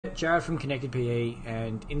Jared from ConnectedPE,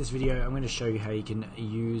 and in this video I'm going to show you how you can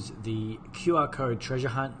use the QR code treasure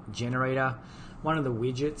hunt generator, one of the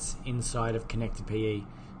widgets inside of ConnectedPE,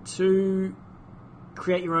 to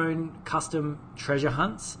create your own custom treasure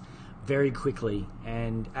hunts very quickly.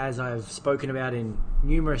 And as I've spoken about in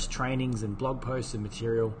numerous trainings and blog posts and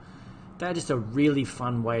material, they're just a really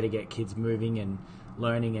fun way to get kids moving and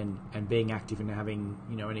learning and being active and having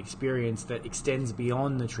an experience that extends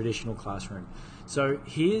beyond the traditional classroom. So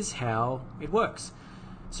here's how it works.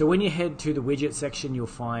 So when you head to the widget section, you'll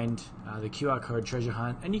find the QR code treasure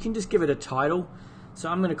hunt, and you can just give it a title. So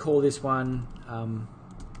I'm going to call this one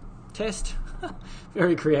test.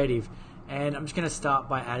 Very creative. And I'm just going to start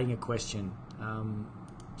by adding a question.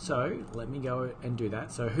 So let me go and do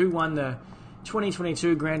that. So who won the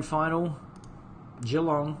 2022 grand final?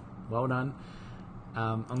 Geelong. Well done.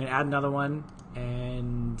 I'm going to add another one,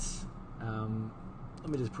 and let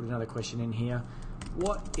me just put another question in here.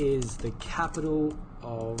 What is the capital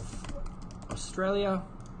of Australia?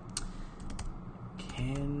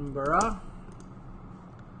 Canberra.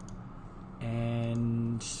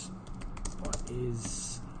 And what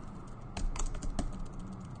is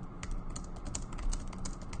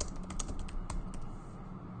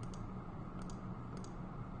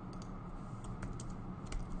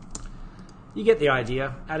you get the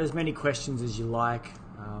idea. Add as many questions as you like.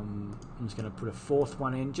 I'm just going to put a fourth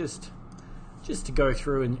one in just to go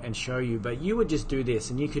through and show you. But you would just do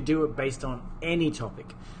this, and you could do it based on any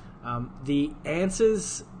topic. The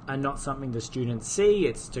answers are not something the students see.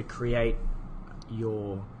 It's to create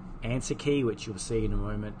your answer key, which you'll see in a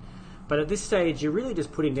moment. But at this stage, you're really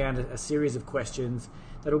just putting down a series of questions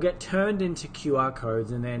that will get turned into QR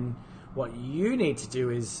codes, and then what you need to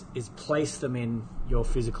do is place them in your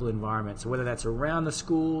physical environment. So whether that's around the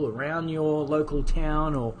school, around your local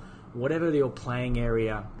town, or whatever your playing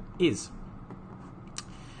area is.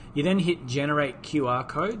 You then hit generate QR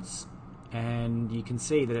codes, and you can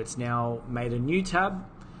see that it's now made a new tab,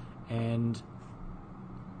 and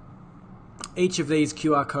each of these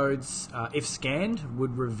QR codes, if scanned,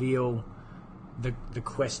 would reveal the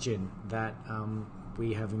question that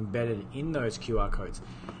we have embedded in those QR codes.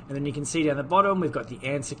 And then you can see down the bottom we've got the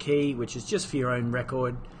answer key, which is just for your own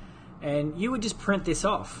record, and you would just print this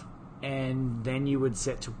off, and then you would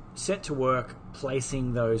set to work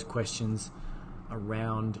placing those questions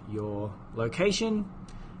around your location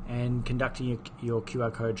and conducting your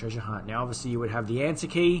QR code treasure hunt. Now obviously you would have the answer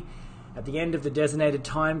key at the end of the designated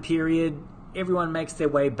time period. Everyone makes their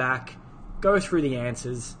way back, go through the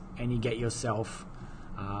answers, and you get yourself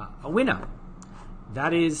a winner.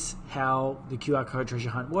 That is how the QR code treasure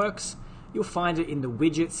hunt works. You'll find it in the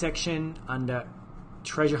widget section under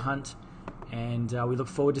treasure hunt, and we look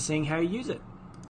forward to seeing how you use it.